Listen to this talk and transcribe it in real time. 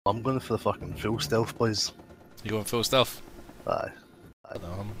I'm going for the fucking full stealth, please. You going full stealth? Aye. I don't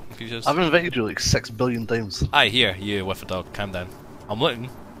know, I'm confused. I've invited you like 6 billion times. Aye, here, you with a dog, calm down. I'm looking.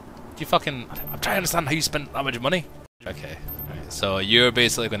 You fucking. I'm trying to understand how you spent that much money. Okay, right. So you're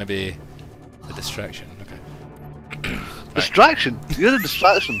basically going to be the distraction. Okay. Distraction? You're a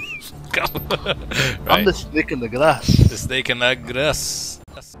distraction. Right. I'm the snake in the grass. The snake in the grass.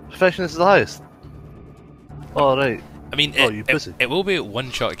 Effectiveness is the highest. Oh, right. I mean, oh, you pussy. It will be a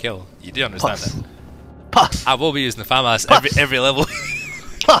one-shot kill. You do understand Pass. that? Pass! I will be using the FAMAS every level.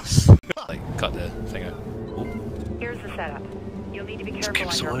 Pass! Like, cut the thing out. Oh. Here's the setup. You'll need to be careful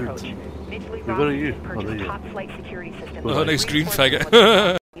on so your loud. approach. Midgley Where are you? Rock Oh, there you top flight security system. Oh, nice green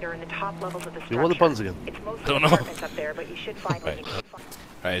faggot. You're in the top levels of the You want the buns again? It's mostly Don't know. apartments up there, but you should find Right. what you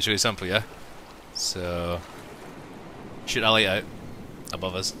Right, it's really simple, yeah? So... shoot a light out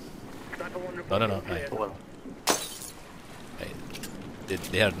above us. No. Right. Well, Right.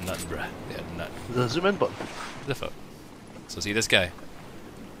 They had nothing, bruh. They had nothing. the zoom in button. The fuck? So see this guy?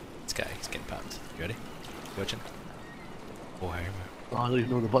 This guy, he's getting popped. You ready? You watching? Oh, I remember. Oh, I don't even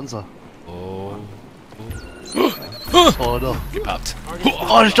know where the buttons are. Oh. Oh no. Get popped.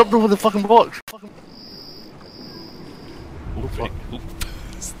 Oh, I just jumped over the fucking box. Oh, fuck.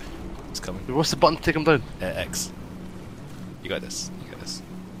 It's coming. What's the button to take him down? X. You got this. You got this.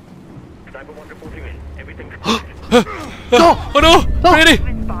 No! Oh no! No! Ready?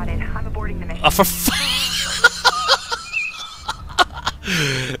 been spotted. I'm aborting the mission. Oh, for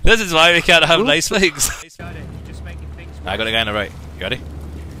This is why we can't have nice things. I got a guy on the right. You ready?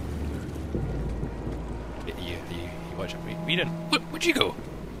 You watch it. What are you doing? Where'd you go?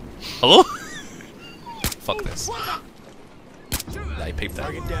 Hello? Fuck this. I peeped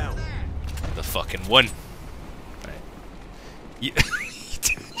that. The fucking one. Right. You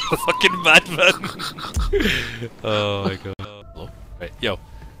fucking madman. Oh my god. Hello? Right, yo.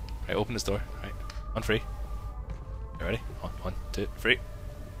 Right, open this door. Right. On free. You ready? One, two, three.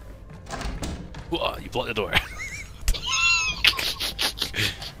 Whoa, you blocked the door.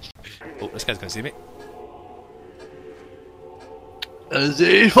 Oh, this guy's gonna see me. Is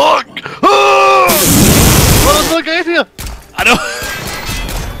he? Fuck! Oh, there's no guy here! I know!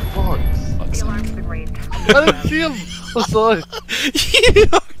 Fuck. The alarm's been raised. I didn't see him! I'm sorry. You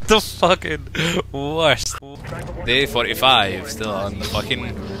are the fucking worst. Day 45, still on the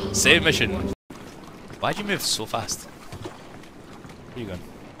fucking same mission. Why'd you move so fast? Where are you going?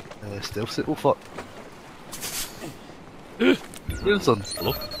 Stealth set. Oh fuck. Where's son?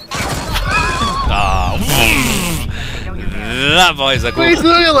 Hello? Ah, that boy's a Wait,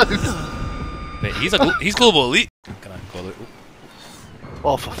 global. he's Wait, he's global elite. Can I call it?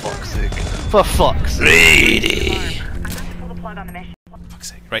 Oh, for fuck's sake. For fuck's sake. Brady. I'm going to pull the plug on the mission. Fuck's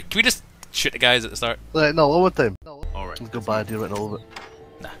sake. Right, can we just shoot the guys at the start? Right, no, one more time. Alright. Let's go bad here right all of it.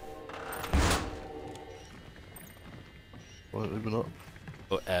 Nah. Well, maybe not.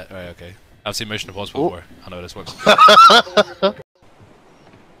 Oh, right, okay. I've seen Mission Impossible before. I know how this works.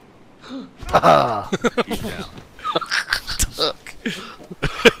 Haha!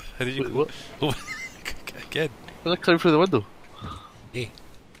 How did you? Wait, what? Oh, again. Did I climb through the window? Hey.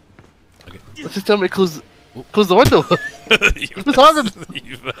 Okay. Let's just tell me to close the window! What's happening?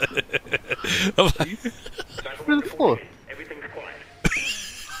 Through the floor?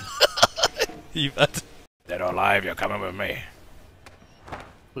 You bad. Dead or alive, you're coming with me.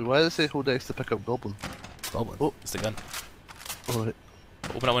 Wait, why does it say hold X to pick up Goblin? Goblin. Oh. It's the gun. Alright.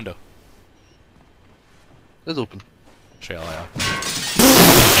 Open that window. It's open. Show you all I am.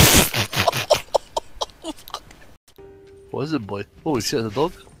 What is it, boy? Holy shit, it's a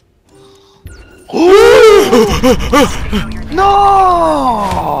dog?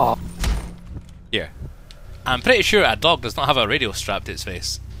 No! Here. I'm pretty sure a dog does not have a radio strapped to its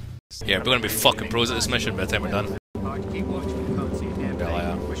face. Yeah, we're gonna be fucking pros at this mission by the time we're done. There I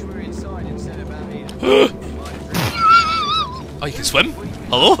am. Oh, you can swim?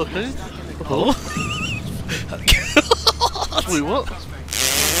 Hello? Okay. Hello? Wait, what?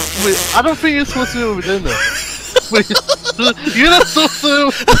 Wait, I don't think you're supposed to be over down there. Wait, you're not supposed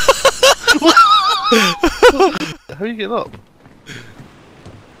to. How are you getting up?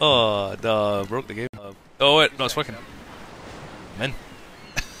 Oh, no, I broke the game. Oh, wait, no, it's working. I'm in.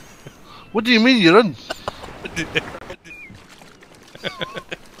 What do you mean you're in?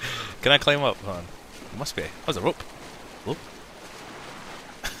 Can I climb up? Hold on. It must be. Oh, there's a rope. Hello?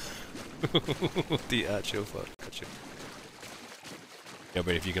 The actual fuck. Gotcha. Yo,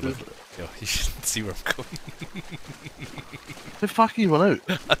 but if you could live. Yo, you should see where I'm going. How far can you run out?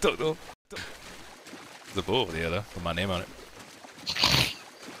 I don't know. There's a boat over there, though, with my name on it.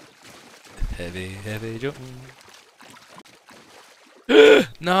 Heavy, heavy jump.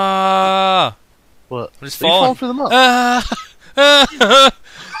 Nah. What? I'm just Are you falling. falling through the map? Ah.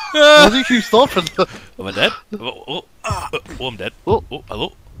 Why do you keep stopping? Am I dead? Oh, I'm dead. Oh. Oh,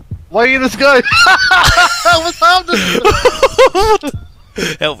 hello. Why are you in the sky? What's happening?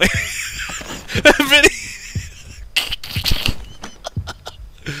 Help me. Brady.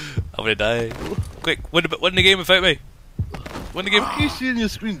 I'm gonna die. Quick, win the game without me. Win the game. What can you see on your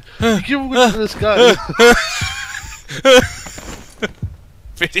screen? You keep looking at the sky.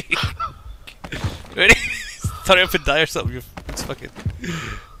 Brady. Brady. Hurry up and die or something. It's fucking.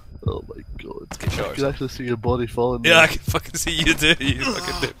 Oh my god. Get shot or You can actually see your body falling. Yeah, I can fucking see you do. You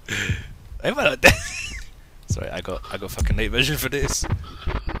fucking do. Am I not dead? Sorry, I got fucking night vision for this.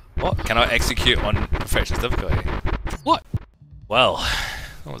 What? Can I execute on perfectionist difficulty? What? Well,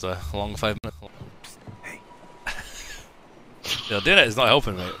 that was a long 5 minutes. Hey. Yeah, doing it is not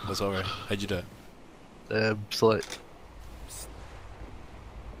helping, mate. Whatsoever. How'd you do it? Select.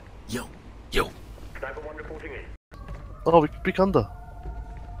 Yo. Oh, we can peek under.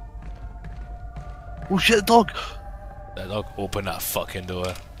 Oh shit, dog! That dog, open that fucking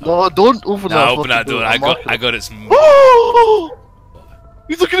door. No, don't open that. No, open that door. I got its. Oh!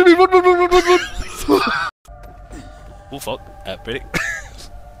 He's looking at me. Run! Oh fuck! Brady.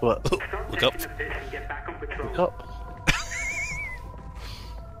 What? Look up. Look up.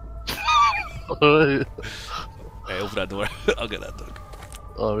 Alright. Hey, open that door. I'll get that dog.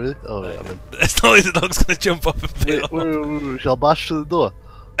 Oh really? Oh wait, I'm in. It's not like the dog's gonna jump up and play off. Wait, shall I bash through the door?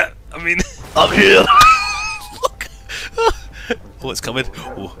 I mean, I'm here! fuck. Oh, it's coming.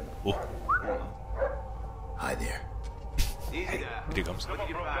 Oh. Hi there. Here he comes. Oh.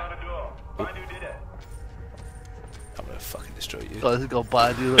 I'm gonna fucking destroy you. Oh, this has got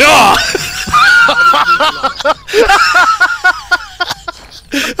bad news. Ah!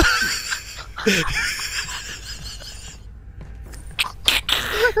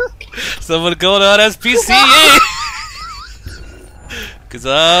 Someone call on SPCA! Cause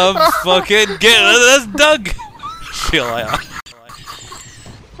I'm fucking getting rid of this dog! Feel like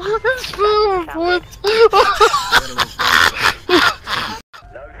What?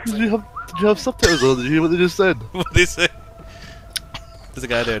 Did you have subtitles on? Did you hear what they just said? what they say? There's a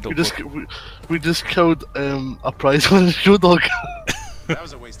guy there, don't We just killed a prize winning show dog. That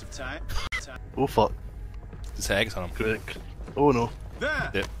was a waste of time. Oh fuck. There's eggs on him. Correct. Oh no.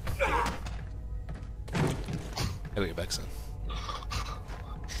 There. Yep. I got your back, son.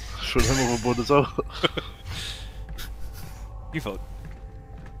 Throw him overboard as well. You fuck.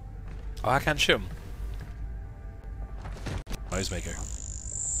 Oh, I can't shoot him. Noise maker.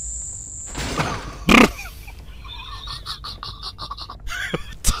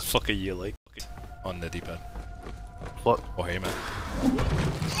 What the fuck are you like? On the D-pad. Fuck. Oh, hey, man.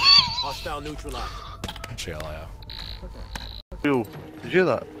 Hostile neutralized. Show you a liar. Yo, did you hear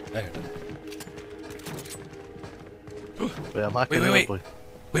that? I heard it. Wait, I'm hacking Wait. it up, boy.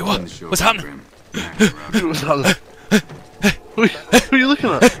 Wait, what? What's happening? What's happening? Wait, what are you looking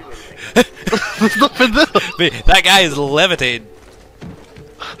at? There's nothing there! Wait, that guy is levitating.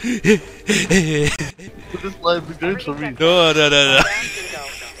 Just lying the ground for me. No.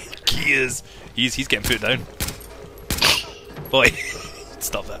 He is. He's getting put down. Boy,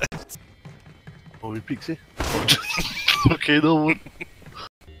 stop that. Oh, we Pixie? Okay, no one.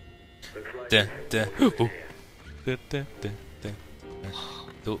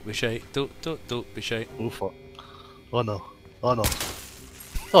 Don't be shy. Don't be shy. Oh fuck. Oh no. Oh no.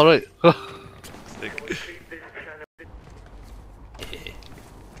 Alright. Oh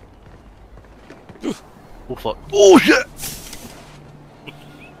fuck. Oh shit!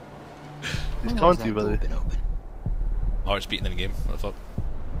 He's coming to you, buddy. Oh, it's beating in the game. What the fuck?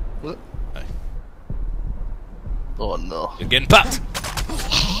 What? Aye. Oh no. You're getting popped!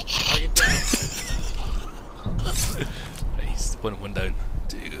 Nice. One down.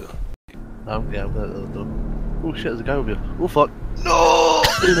 Two. I'm at the other door. Oh shit, there's a guy over here. Oh fuck. No!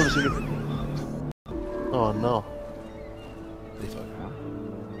 They never see me. Oh no. Holy fuck.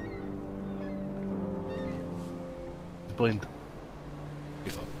 He's blind.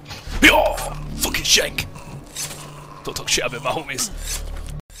 Holy fuck. Oh! Fucking shank! Don't talk shit about my homies.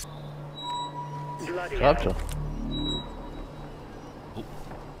 Capture. Oh.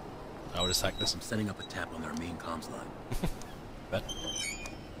 I would attack this. I'm setting up a tap on their main comms line. Bet.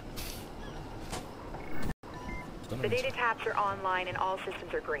 The data taps are online and all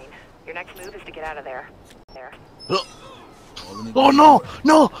systems are green. Your next move is to get out of there. Oh no!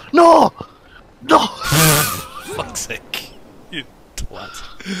 No! No! No! Fuck's sake. You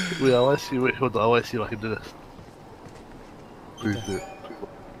twat. Wait, I want to see. Wait, hold on. I want to see if I can do this. Please do it.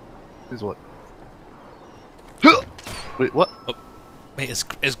 Please what? Wait, what? Oh. Mate,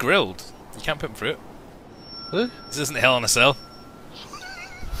 it's grilled. You can't put him through it. Huh? This isn't Hell in a Cell.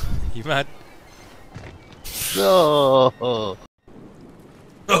 You mad? No.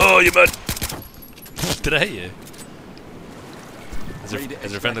 Oh, you mad? Did I hit you? Is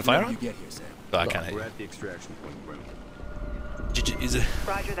there a friendly fire on? Oh, I can't hit We're you. at the extraction point, bro. Is it?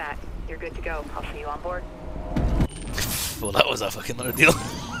 Roger that. You're good to go. I'll see you on board. Well, that was a fucking ordeal.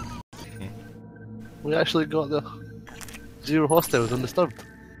 We actually got the 0 hostiles undisturbed.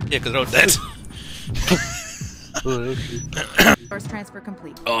 Yeah, because they're all dead. Oh, okay. First transfer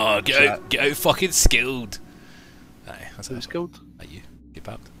complete. Oh, get out fucking skilled. Aye, that's Who's it. killed? Aye, you. Get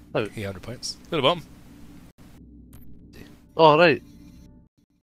backed. How? 800 points. Go to the bottom. Oh, right.